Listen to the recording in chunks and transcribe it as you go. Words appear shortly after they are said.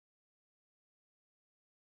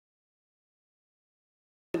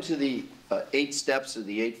into the 8 steps of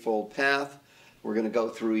the Eightfold Path. We're going to go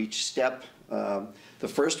through each step. The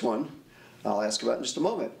first one I'll ask about in just a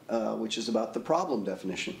moment, which is about the problem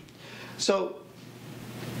definition. So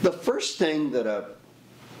the first thing that a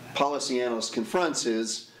policy analyst confronts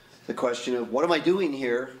is the question of, what am I doing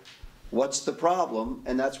here? What's the problem?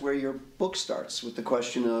 And that's where your book starts, with the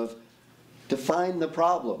question of, define the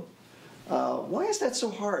problem. Why is that so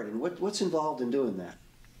hard, and what's involved in doing that?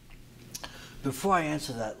 Before I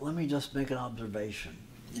answer that, let me just make an observation.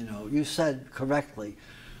 You know, you said correctly,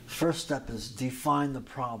 first step is define the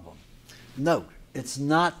problem. Note, it's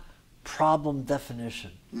not problem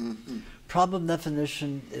definition. Mm-hmm. Problem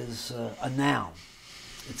definition is a noun.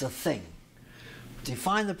 It's a thing.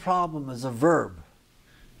 Define the problem is a verb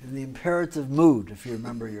in the imperative mood, if you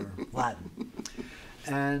remember your Latin.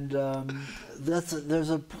 And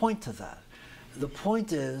there's a point to that. The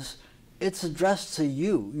point is, it's addressed to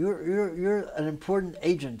you. You're an important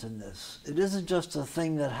agent in this. It isn't just a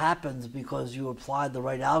thing that happens because you applied the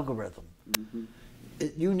right algorithm. Mm-hmm.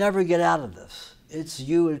 You never get out of this. It's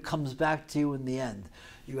you. It comes back to you in the end.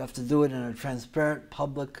 You have to do it in a transparent,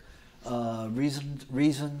 public,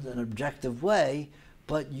 reasoned and objective way,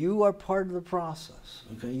 but you are part of the process.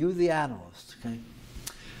 Okay, you're the analyst. Okay.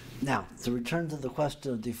 Now, to return to the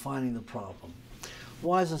question of defining the problem,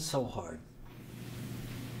 why is it so hard?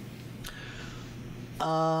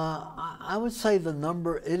 I would say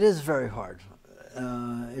it is very hard.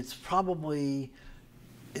 It's probably,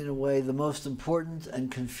 in a way, the most important and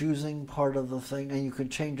confusing part of the thing, and you can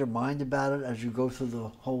change your mind about it as you go through the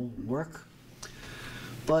whole work.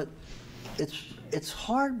 But it's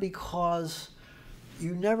hard because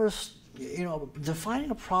you never, defining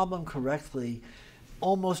a problem correctly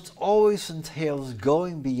almost always entails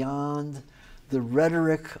going beyond the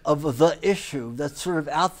rhetoric of the issue that's sort of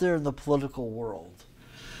out there in the political world.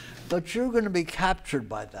 But you're going to be captured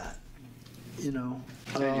by that, you know.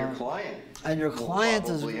 And your client. And your client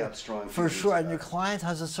is, have strong for sure, and your client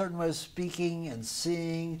has a certain way of speaking and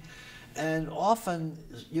seeing, and often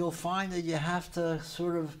you'll find that you have to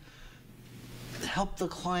sort of help the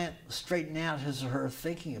client straighten out his or her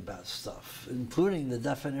thinking about stuff, including the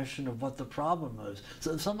definition of what the problem is.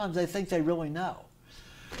 So sometimes they think they really know.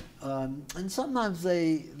 And sometimes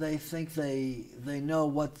they think they know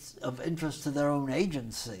what's of interest to their own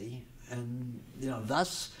agency, and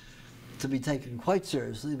that's to be taken quite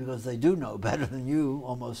seriously because they do know better than you,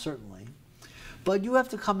 almost certainly. But you have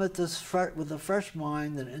to come at this with a fresh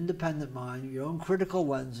mind, an independent mind, your own critical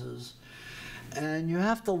lenses, and you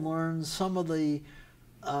have to learn some of the,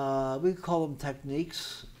 we call them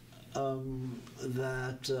techniques,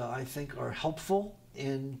 that I think are helpful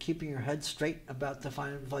in keeping your head straight about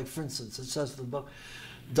defining. Like, for instance, it says in the book,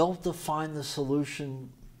 don't define the solution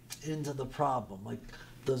into the problem. Like,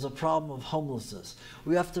 there's a problem of homelessness.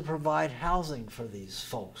 We have to provide housing for these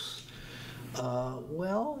folks.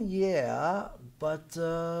 Well, yeah, but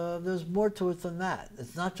there's more to it than that.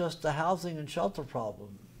 It's not just a housing and shelter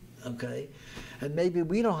problem, okay? And maybe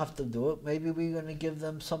we don't have to do it. Maybe we're going to give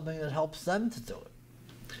them something that helps them to do it.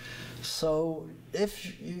 So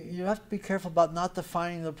if you have to be careful about not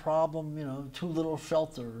defining the problem, too little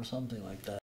shelter or something like that.